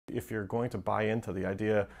if you're going to buy into the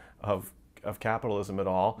idea of capitalism at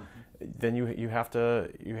all, then you have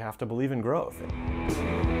to believe in growth.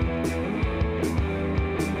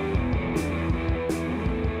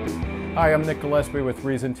 Hi, I'm Nick Gillespie with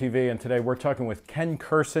Reason TV, and today we're talking with Ken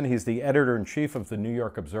Kurson. He's the editor-in-chief of the New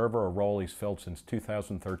York Observer, a role he's filled since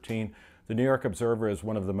 2013. The New York Observer is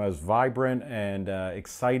one of the most vibrant and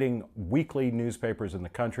exciting weekly newspapers in the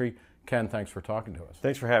country. Ken, thanks for talking to us.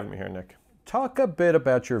 Thanks for having me here, Nick. Talk a bit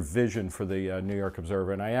about your vision for the New York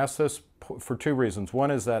Observer, and I ask this for two reasons.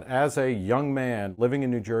 One is that as a young man living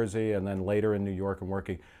in New Jersey and then later in New York and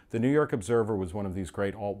working, the New York Observer was one of these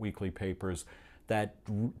great alt-weekly papers that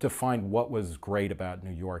defined what was great about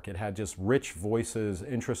New York. It had just rich voices,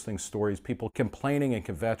 interesting stories, people complaining and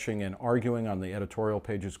kvetching and arguing on the editorial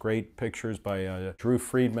pages, great pictures by Drew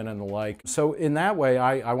Friedman and the like. So in that way,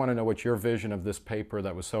 I want to know what your vision of this paper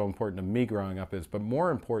that was so important to me growing up is, but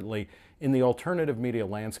more importantly, in the alternative media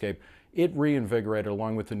landscape, it reinvigorated,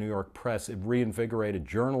 along with the New York Press, it reinvigorated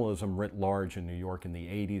journalism writ large in New York in the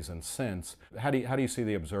 80s and since. How do you see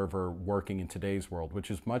the Observer working in today's world,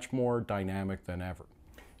 which is much more dynamic than ever?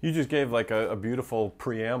 You just gave like a beautiful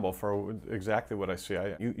preamble for exactly what I see.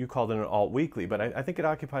 You called it an alt-weekly, but I think it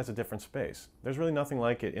occupies a different space. There's really nothing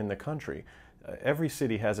like it in the country. Every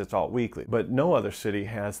city has its alt-weekly, but no other city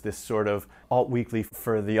has this sort of alt-weekly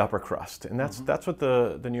for the upper crust, and that's what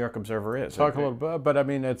the New York Observer is. Talk a little bit, but I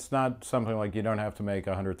mean, it's not something like you don't have to make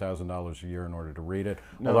 $100,000 a year in order to read it,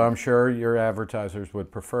 no. Although I'm sure your advertisers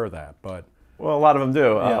would prefer that, but... Well, a lot of them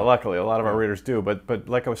do, yeah. Luckily. A lot of our readers do, but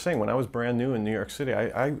like I was saying, when I was brand new in New York City,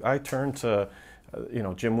 I turned to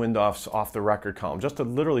Jim Windhoff's off-the-record column, just to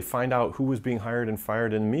literally find out who was being hired and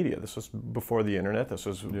fired in the media. This was before the internet. This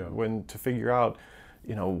was when, to figure out,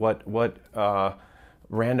 what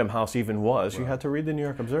Random House even was, you had to read the New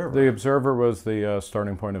York Observer. The Observer was the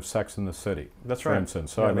starting point of Sex and the City, that's right. For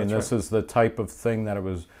instance. So, I mean, this is the type of thing that it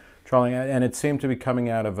was trying, and it seemed to be coming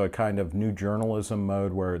out of a kind of new journalism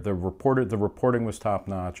mode where the reporting was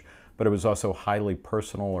top-notch, but it was also highly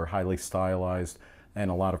personal or highly stylized, and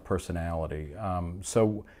a lot of personality.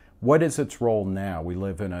 So what is its role now? We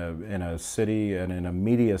live in a city and in a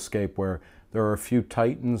mediascape where there are a few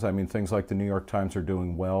titans. I mean, things like the New York Times are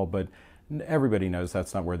doing well, but everybody knows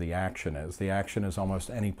that's not where the action is. The action is almost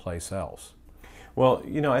any place else. Well,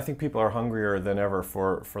 I think people are hungrier than ever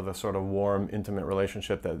for the sort of warm, intimate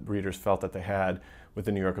relationship that readers felt that they had with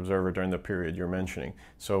the New York Observer during the period you're mentioning.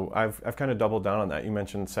 So I've kind of doubled down on that. You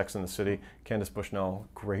mentioned Sex and the City. Candance Bushnell,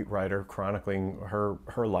 great writer, chronicling her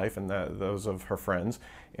life and those of her friends.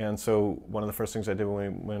 And so one of the first things I did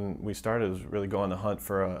when we started was really go on the hunt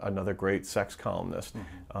for another great sex columnist.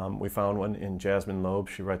 We found one in Jasmine Loeb.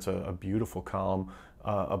 She writes a beautiful column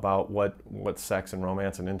about what sex and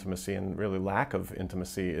romance and intimacy and really lack of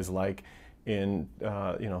intimacy is like in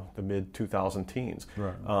the mid-2000 teens.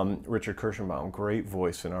 Right. Richard Kirschenbaum, great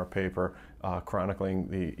voice in our paper, chronicling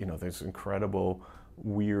these incredible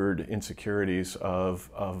weird insecurities of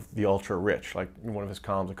the ultra-rich. Like one of his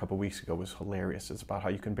columns a couple weeks ago was hilarious. It's about how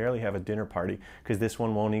you can barely have a dinner party because this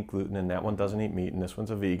one won't eat gluten and that one doesn't eat meat and this one's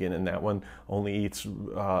a vegan and that one only eats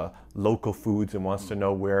local foods and wants to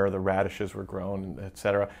know where the radishes were grown,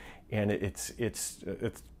 etc. And it's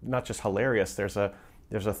not just hilarious.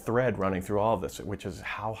 There's a thread running through all of this, which is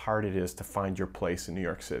how hard it is to find your place in New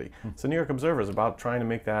York City. So New York Observer is about trying to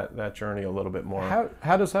make that journey a little bit more.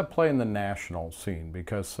 How does that play in the national scene?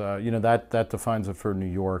 Because that defines it for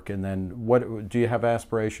New York. And then what do you have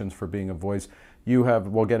aspirations for being a voice?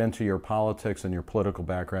 We'll get into your politics and your political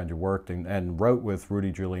background. You worked and wrote with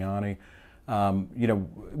Rudy Giuliani.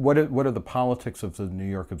 What are the politics of the New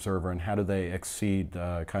York Observer, and how do they exceed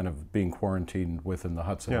kind of being quarantined within the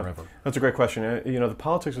Hudson River? That's a great question. The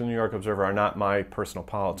politics of the New York Observer are not my personal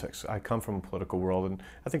politics. I come from a political world, and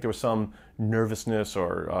I think there was some nervousness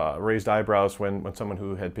or raised eyebrows when someone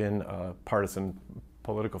who had been a partisan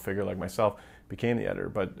political figure like myself became the editor.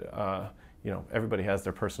 But everybody has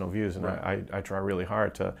their personal views, and right. I try really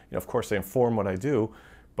hard to, of course, they inform what I do.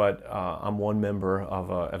 But I'm one member of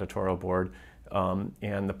an editorial board,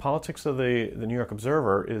 and the politics of the New York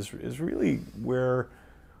Observer is really where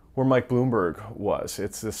Mike Bloomberg was.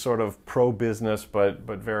 It's this sort of pro-business, but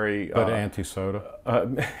very... anti-soda?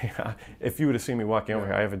 If you would have seen me walking over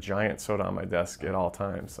here, I have a giant soda on my desk at all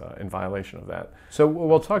times in violation of that. So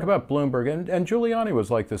we'll talk about Bloomberg, and Giuliani was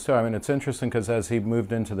like this too. I mean, it's interesting because as he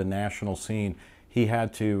moved into the national scene, he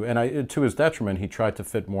had to, and to his detriment, he tried to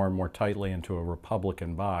fit more and more tightly into a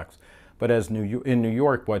Republican box. But in New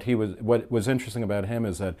York, what was interesting about him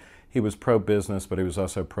is that he was pro-business, but he was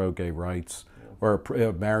also pro-gay rights or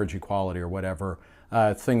marriage equality or whatever.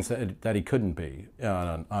 things that he couldn't be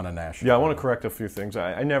on a national Yeah, I level. want to correct a few things.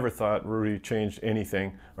 I never thought Rudy changed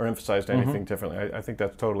anything or emphasized anything differently. I think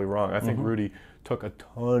that's totally wrong. I think Rudy took a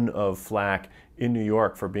ton of flack in New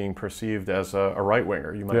York for being perceived as a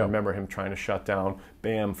right-winger. You might remember him trying to shut down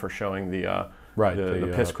BAM for showing the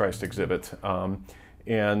Piss Christ exhibit.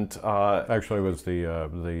 Actually, it was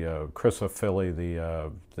the Chris of Philly,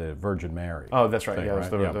 the Virgin Mary. Oh, that's right. Thing, yeah, it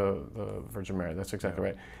was right? the Virgin Mary. That's exactly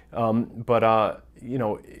right. You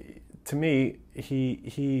know, to me,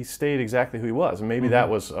 he stayed exactly who he was, and maybe that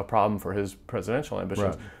was a problem for his presidential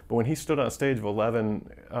ambitions. Right. But when he stood on a stage of 11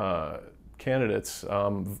 candidates,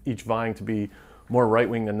 each vying to be more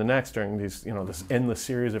right-wing than the next during these, this endless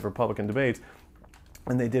series of Republican debates.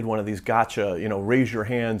 And they did one of these gotcha, raise your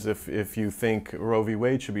hands if you think Roe v.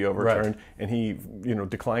 Wade should be overturned. Right. And he,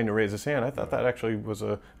 declined to raise his hand. I thought that actually was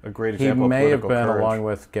a great example of political courage. He may have been, along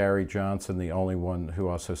with Gary Johnson, the only one who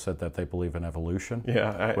also said that they believe in evolution.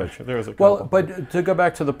 Yeah, there was a couple. Well, but to go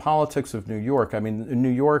back to the politics of New York, I mean, New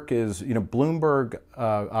York is, Bloomberg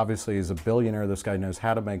obviously is a billionaire. This guy knows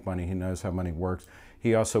how to make money. He knows how money works.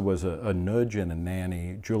 He also was a nudge and a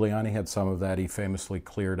nanny. Giuliani had some of that. He famously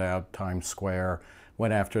cleared out Times Square,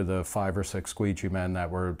 went after the 5 or 6 squeegee men that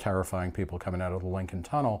were terrifying people coming out of the Lincoln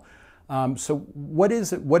Tunnel. So what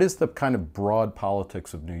is it? What is the kind of broad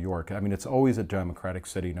politics of New York? I mean, it's always a Democratic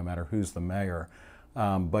city, no matter who's the mayor.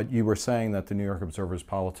 But you were saying that the New York Observer's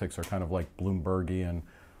politics are kind of like Bloombergian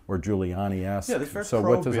or Giuliani-esque. Yeah, it's very so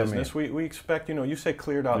what does that mean? We expect, you say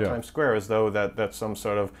cleared out Times Square as though that's some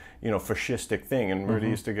sort of, fascistic thing. And Rudy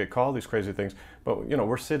used to get called these crazy things. But,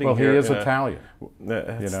 we're sitting here. Well, he is Italian.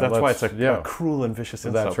 That's why it's a cruel and vicious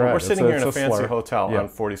insult. That's right. But we're sitting here in a fancy slur. hotel on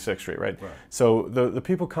 46th Street, right? So the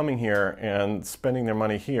people coming here and spending their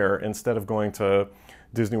money here instead of going to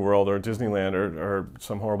Disney World or Disneyland or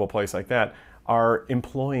some horrible place like that are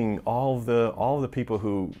employing all of the people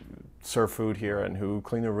who serve food here and who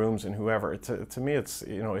clean the rooms and whoever. To me, it's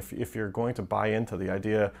if you're going to buy into the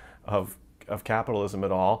idea of capitalism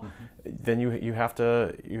at all, then you have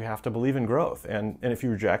to believe in growth. And if you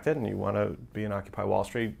reject it and you want to be an Occupy Wall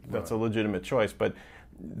Street, that's a legitimate choice. But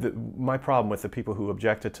my problem with the people who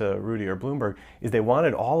objected to Rudy or Bloomberg is they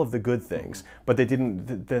wanted all of the good things, but they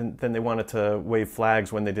didn't. Then they wanted to wave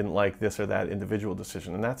flags when they didn't like this or that individual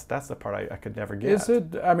decision, and that's the part I could never get. Is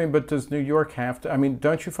it? I mean, but does New York have to? I mean,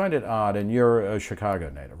 don't you find it odd? And you're a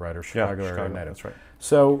Chicago native, right? Or Chicago area native. That's right.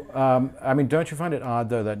 So, I mean, don't you find it odd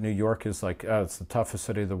though that New York is like it's the toughest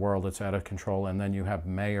city of the world, it's out of control, and then you have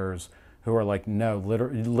mayors who are like, no,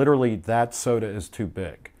 literally that soda is too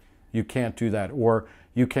big, you can't do that, or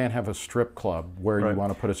you can't have a strip club where you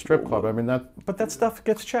want to put a strip club. I mean But that stuff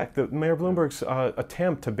gets checked. Mayor Bloomberg's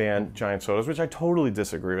attempt to ban giant sodas, which I totally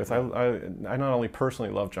disagree with. I not only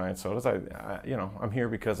personally love giant sodas. I'm here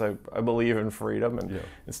because I believe in freedom and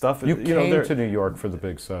stuff. You came to New York for the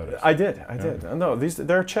big sodas. I did. No,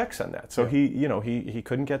 there are checks on that. So he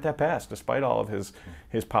couldn't get that passed despite all of his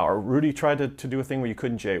power. Rudy tried to do a thing where you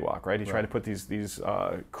couldn't jaywalk, right? He tried to put these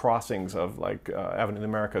crossings of like Avenue of the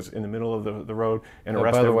Americas in the middle of the road and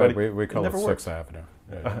arrest everybody. By the way, we call it 6th Avenue.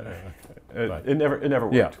 It never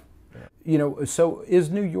worked. Yeah. So is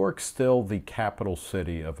New York still the capital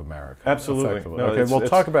city of America? Absolutely. No, okay, we'll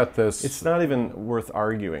talk about this. It's not even worth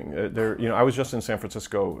arguing. I was just in San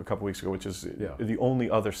Francisco a couple weeks ago, which is the only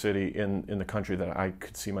other city in the country that I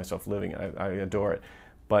could see myself living in. I adore it.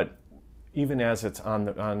 But even as it's on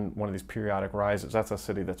one of these periodic rises, that's a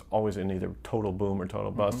city that's always in either total boom or total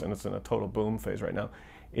bust, and it's in a total boom phase right now.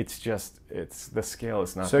 It's the scale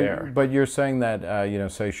is not there. But you're saying that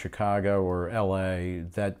say Chicago or L.A.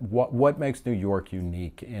 that what makes New York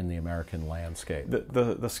unique in the American landscape?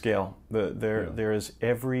 The scale. There is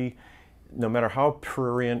no matter how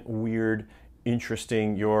prurient, weird,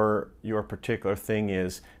 interesting your particular thing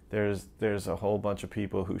is. There's a whole bunch of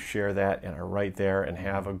people who share that and are right there and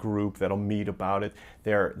have a group that'll meet about it.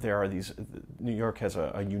 There are these. New York has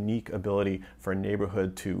a unique ability for a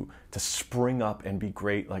neighborhood to spring up and be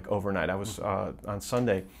great like overnight. I was on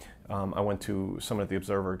Sunday. I went to someone at the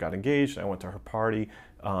Observer got engaged. I went to her party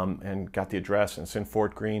and got the address. And it's in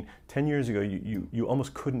Fort Greene. 10 years ago, you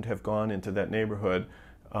almost couldn't have gone into that neighborhood.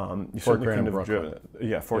 Fort Greene in Brooklyn.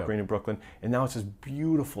 Fort Greene in Brooklyn. And now it's this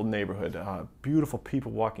beautiful neighborhood, beautiful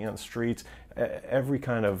people walking on the streets, every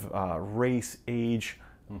kind of race, age,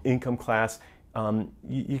 income class.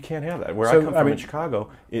 You can't have that. Where I come from in Chicago,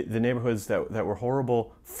 the neighborhoods that were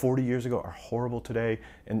horrible 40 years ago are horrible today,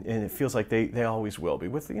 and it feels like they always will be,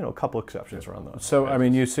 with a couple exceptions around those. So, I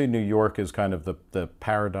mean, you see New York as kind of the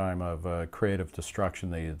paradigm of creative destruction,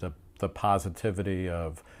 the positivity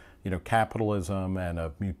of capitalism and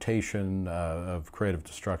a mutation of creative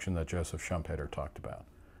destruction that Joseph Schumpeter talked about.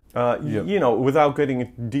 Without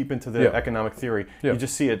getting deep into the economic theory, Yeah. you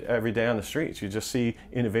just see it every day on the streets. You just see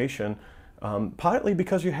innovation, partly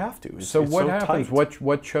because you have to. So what happens? Tight.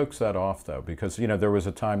 What chokes that off, though? Because there was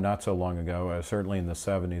a time not so long ago, certainly in the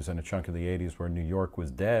 70s and a chunk of the 80s, where New York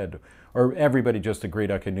was dead, or everybody just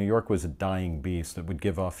agreed, okay, New York was a dying beast that would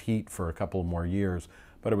give off heat for a couple more years,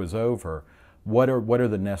 but it was over. What are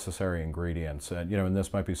the necessary ingredients? And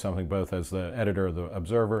this might be something both as the editor of the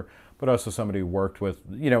Observer, but also somebody who worked with,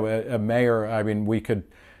 a mayor. I mean, we could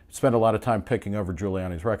spend a lot of time picking over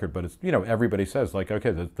Giuliani's record, but it's, everybody says, like,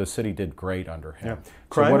 okay, the city did great under him. Yeah.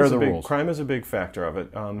 So what are the rules? Crime is a big factor of it,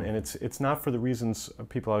 and it's not for the reasons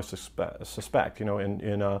people always suspect.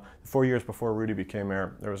 In 4 years before Rudy became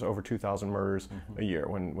mayor, there was over 2,000 murders a year.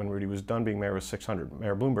 When Rudy was done being mayor, it was 600.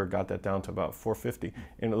 Mayor Bloomberg got that down to about 450,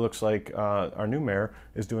 and it looks like our new mayor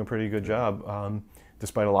is doing a pretty good job,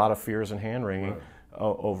 despite a lot of fears and hand-wringing. Right.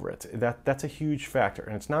 Over it. That's a huge factor,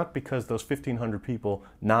 and it's not because those 1,500 people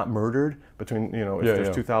not murdered between if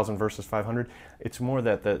there's 2,000 versus 500. It's more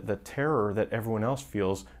that the terror that everyone else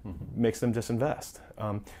feels makes them disinvest.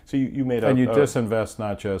 So you made and you disinvest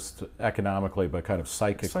not just economically, but kind of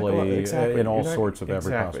psychically, exactly. in all sorts of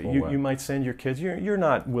every possible way. You might send your kids. You're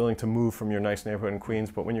not willing to move from your nice neighborhood in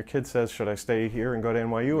Queens, but when your kid says, "Should I stay here and go to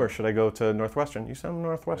NYU, or should I go to Northwestern?" You send them to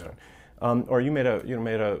Northwestern. Yeah. Or you made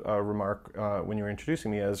a remark when you were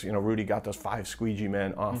introducing me as, Rudy got those 5 squeegee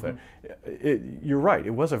men off it. You're right,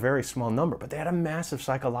 it was a very small number, but they had a massive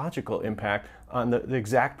psychological impact on the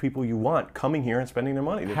exact people you want coming here and spending their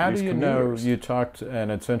money. How do you know, you talked,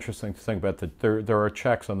 and it's interesting to think about that there are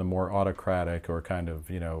checks on the more autocratic or kind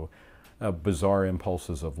of, bizarre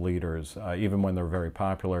impulses of leaders, even when they're very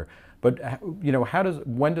popular. But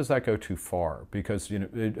when does that go too far? Because we're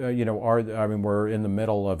in the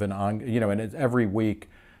middle of and it's every week,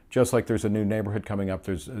 just like there's a new neighborhood coming up,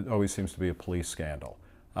 it always seems to be a police scandal,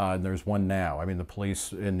 and there's one now. I mean, the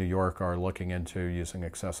police in New York are looking into using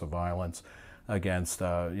excessive violence against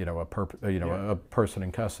a person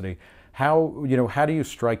in custody. How do you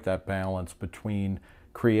strike that balance between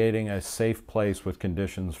creating a safe place with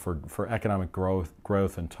conditions for economic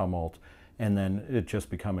growth and tumult, and then it just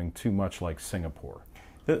becoming too much like Singapore?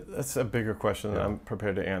 That's a bigger question than I'm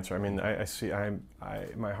prepared to answer. I mean,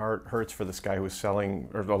 my heart hurts for this guy who was selling,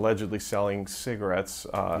 or allegedly selling, cigarettes,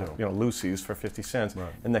 Lucy's for 50 cents,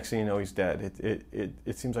 right. And next thing you know, he's dead.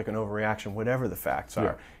 It seems like an overreaction, whatever the facts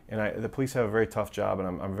are. And the police have a very tough job,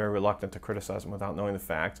 and I'm very reluctant to criticize them without knowing the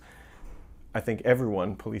facts. I think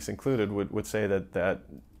everyone, police included, would say that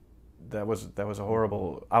was a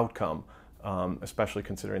horrible outcome, especially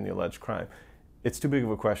considering the alleged crime. It's too big of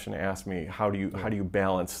a question to ask me. How do you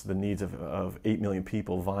balance the needs of 8 million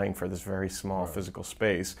people vying for this very small physical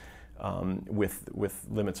space with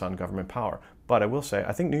limits on government power? But I will say,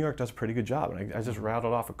 I think New York does a pretty good job, and I just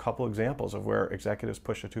rattled off a couple examples of where executives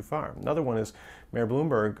push it too far. Another one is Mayor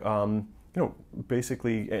Bloomberg.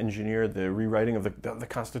 Basically engineered the rewriting of the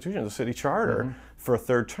Constitution, the city charter, for a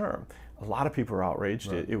third term. A lot of people were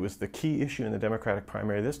outraged. Right. It was the key issue in the Democratic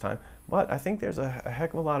primary this time. But I think there's a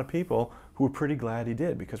heck of a lot of people who were pretty glad he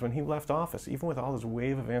did, because when he left office, even with all this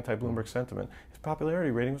wave of anti-Bloomberg sentiment, his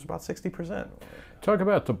popularity rating was about 60%. Talk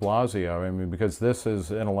about de Blasio. I mean, because this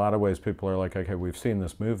is, in a lot of ways, people are like, okay, we've seen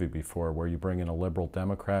this movie before where you bring in a liberal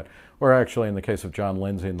Democrat, or actually in the case of John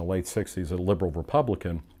Lindsay in the late 60s, a liberal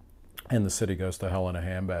Republican, and the city goes to hell in a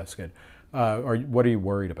handbasket. What are you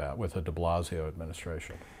worried about with the de Blasio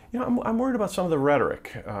administration? I'm worried about some of the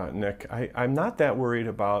rhetoric, Nick. I'm not that worried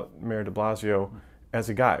about Mayor de Blasio as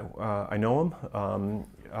a guy. I know him.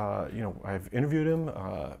 I've interviewed him.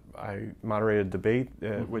 I moderated a debate,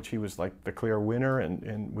 which he was like the clear winner,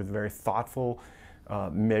 and with very thoughtful,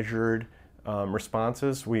 measured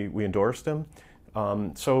responses. We endorsed him.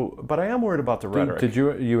 But I am worried about the rhetoric. Did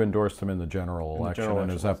you endorse him in the general election?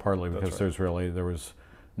 And is that partly because right. there was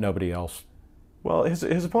nobody else? Well,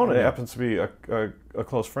 his opponent happens to be a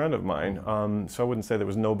close friend of mine, so I wouldn't say there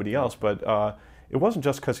was nobody else. But it wasn't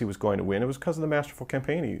just because he was going to win; it was because of the masterful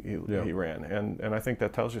campaign he ran, and I think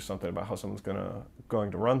that tells you something about how someone's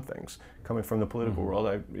going to run things. Coming from the political world,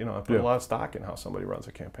 I put a lot of stock in how somebody runs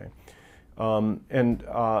a campaign,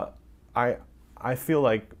 I feel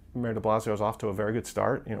like Mayor de Blasio is off to a very good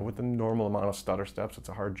start. With the normal amount of stutter steps, it's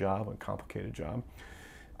a hard job, a complicated job.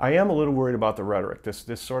 I am a little worried about the rhetoric,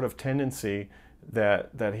 this sort of tendency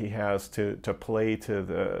that he has to play to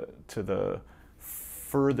the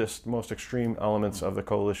furthest, most extreme elements of the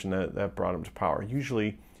coalition that brought him to power.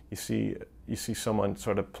 Usually, you see you see someone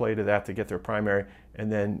sort of play to that to get their primary,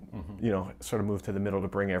 and then sort of move to the middle to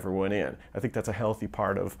bring everyone in. I think that's a healthy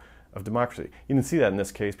part of democracy. You didn't see that in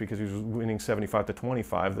this case because he was winning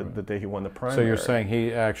 75-25 the day he won the primary. So you're saying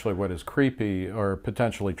he actually, what is creepy or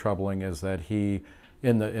potentially troubling is that he,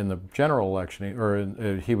 in the general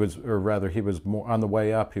election, he was more on the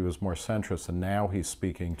way up. He was more centrist, and now he's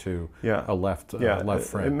speaking to a left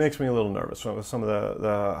front. It makes me a little nervous. Some of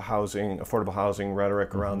the affordable housing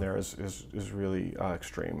rhetoric around there is really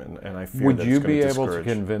extreme, and I fear that it's going to discourage. Would you be able to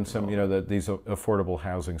convince him, that these affordable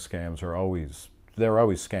housing scams are always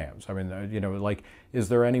scams? I mean, is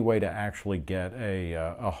there any way to actually get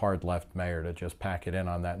a hard left mayor to just pack it in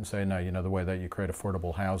on that and say, no, the way that you create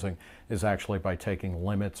affordable housing is actually by taking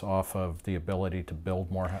limits off of the ability to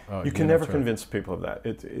build more you can never convince people of that.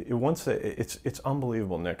 It's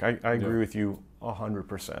unbelievable, Nick. I agree with you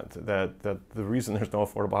 100% that the reason there's no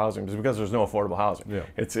affordable housing is because there's no affordable housing. Yeah.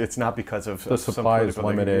 It's not because of the supply is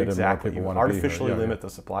limited. Exactly. And more people you artificially limit the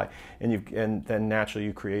supply, and then naturally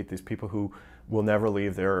you create these people who will never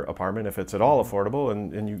leave their apartment if it's at all affordable,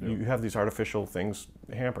 and you have these artificial things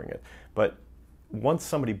hampering it. But once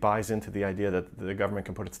somebody buys into the idea that the government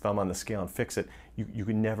can put its thumb on the scale and fix it, you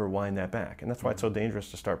can never wind that back. And that's why it's so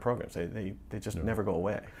dangerous to start programs. They just never go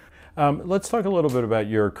away. Let's talk a little bit about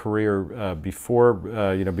your career before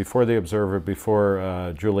the Observer, before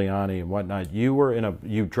Giuliani and whatnot.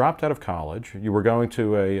 You dropped out of college. You were going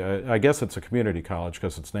to I guess it's a community college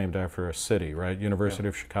because it's named after a city, right? University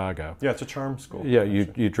of Chicago. Yeah, it's a charm school. Yeah,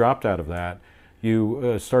 you dropped out of that.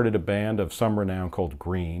 You started a band of some renown called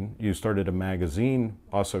Green. You started a magazine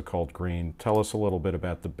also called Green. Tell us a little bit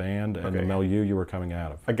about the band and the milieu you were coming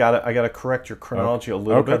out of. I gotta correct your chronology a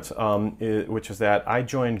little bit, which is that I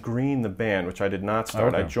joined Green, the band, which I did not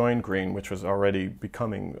start. I joined Green, which was already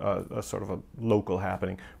becoming a sort of a local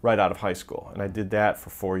happening right out of high school, and I did that for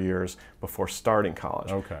 4 years before starting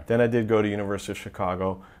college. Then I did go to University of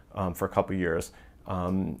Chicago for a couple years.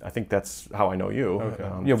 I think that's how I know you.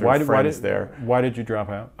 Why did you drop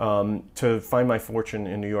out? To find my fortune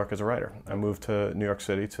in New York as a writer. I moved to New York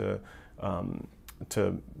City to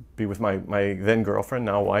be with my then girlfriend,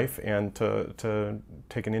 now wife, and to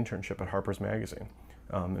take an internship at Harper's Magazine,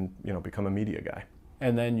 and become a media guy.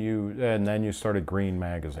 And then you started Green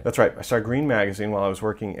Magazine. That's right. I started Green Magazine while I was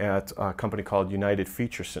working at a company called United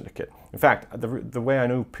Feature Syndicate. In fact, the way I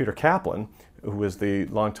knew Peter Kaplan, who was the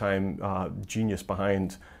longtime genius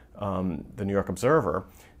behind the New York Observer,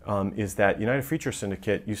 is that United Feature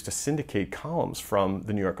Syndicate used to syndicate columns from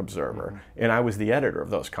the New York Observer, and I was the editor of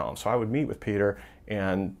those columns. So I would meet with Peter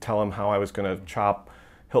and tell him how I was going to chop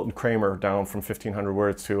Hilton Kramer down from 1,500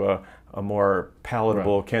 words to a more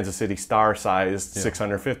palatable Kansas City Star-sized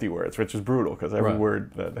 650 words, which is brutal because every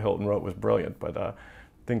word that Hilton wrote was brilliant. But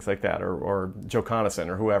things like that, or Joe Conason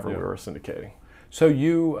or whoever we were syndicating. So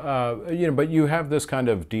but you have this kind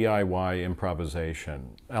of DIY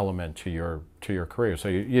improvisation element to your career. So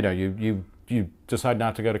you decide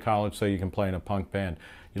not to go to college so you can play in a punk band.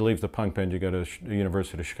 You leave the punk band, you go to the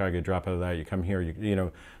University of Chicago, you drop out of that, you come here.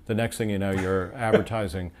 The next thing you know, you're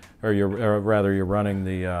advertising, or you're running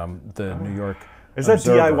the New York. Is that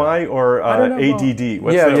Observer. DIY or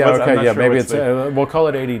ADD? Maybe it's we'll call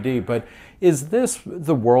it ADD. But is this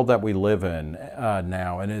the world that we live in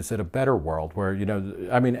now, and is it a better world where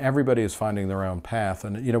everybody is finding their own path,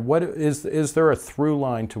 and what is there a through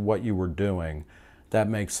line to what you were doing that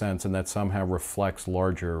makes sense and that somehow reflects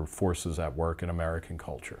larger forces at work in American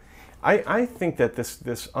culture? I think that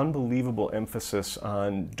this unbelievable emphasis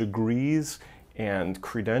on degrees and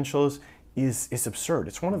credentials is absurd.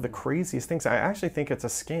 It's one of the craziest things. I actually think it's a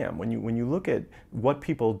scam. When you look at what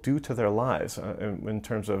people do to their lives in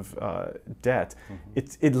terms of debt,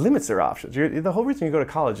 it limits their options. The whole reason you go to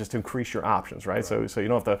college is to increase your options, right? So you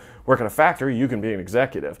don't have to work in a factory. You can be an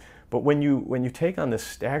executive. But when you take on this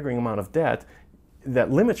staggering amount of debt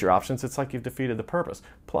that limits your options, it's like you've defeated the purpose.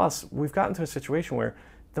 Plus, we've gotten to a situation where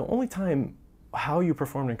the only time how you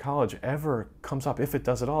performed in college ever comes up, if it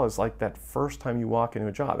does at all, is like that first time you walk into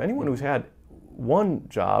a job. Anyone who's had one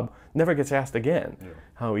job never gets asked again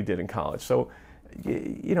how he did in college. So,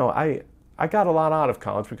 I got a lot out of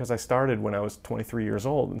college because I started when I was 23 years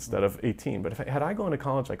old instead of 18. But had I gone to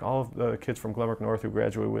college like all of the kids from Glenbrook North who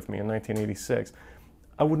graduated with me in 1986,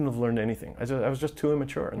 I wouldn't have learned anything. I was just too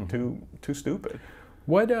immature and too stupid.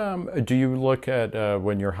 What do you look at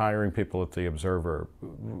when you're hiring people at the Observer?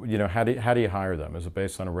 How do you hire them? Is it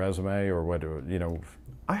based on a resume, or what?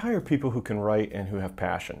 I hire people who can write and who have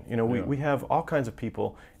passion. We have all kinds of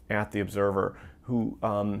people at the Observer who,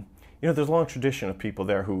 there's a long tradition of people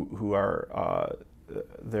there who are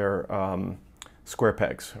square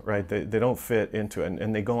pegs, right? They don't fit into it,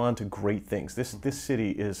 and they go on to great things. This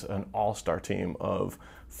city is an all-star team of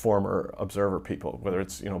former Observer people, whether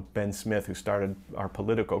it's Ben Smith, who started our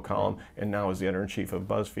Politico column and now is the editor-in-chief of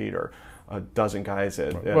Buzzfeed, or a dozen guys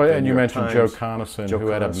at well, and you mentioned Times. Joe Conason, who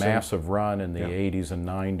had a Conason. Massive run in the 80s and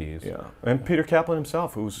 90s. Yeah, and Peter Kaplan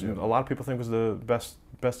himself, who's a lot of people think was the best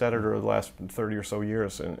editor of the last 30 or so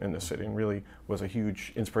years in the city, and really was a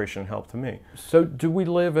huge inspiration and help to me. So do we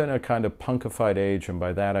live in a kind of punkified age? And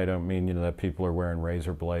by that I don't mean that people are wearing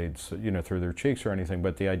razor blades through their cheeks or anything,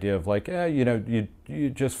 but the idea of like, you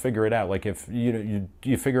just figure it out. Like if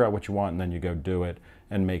you figure out what you want and then you go do it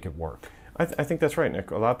and make it work. I think that's right, Nick.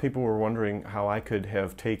 A lot of people were wondering how I could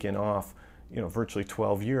have taken off virtually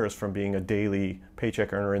 12 years from being a daily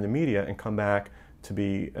paycheck earner in the media and come back to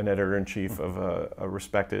be an editor-in-chief of a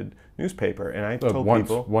respected newspaper. And I told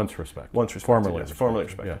people... Once respected. Formerly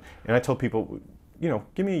respected. Yeah. And I told people,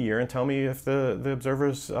 give me a year and tell me if the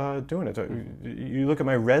Observer's doing it. You look at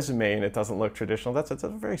my resume and it doesn't look traditional. That's a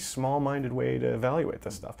very small-minded way to evaluate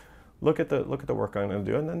this stuff. Look at the work I'm going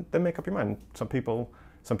to do, and then make up your mind.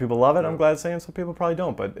 Some people love it, I'm glad to say, and some people probably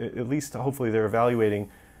don't. But at least, hopefully, they're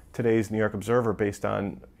evaluating today's New York Observer based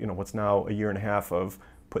on what's now a year and a half of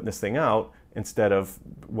putting this thing out, instead of,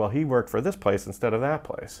 well, he worked for this place instead of that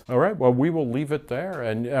place. All right, well, we will leave it there,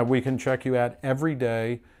 and we can check you out every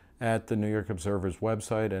day at the New York Observer's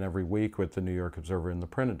website and every week with the New York Observer in the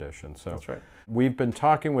print edition. So that's right. We've been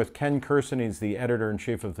talking with Ken Kurson. He's the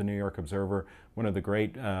editor-in-chief of the New York Observer, one of the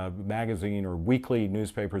great magazine or weekly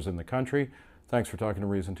newspapers in the country. Thanks for talking to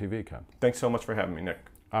Reason TV, Ken. Thanks so much for having me, Nick.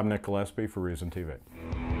 I'm Nick Gillespie for Reason TV.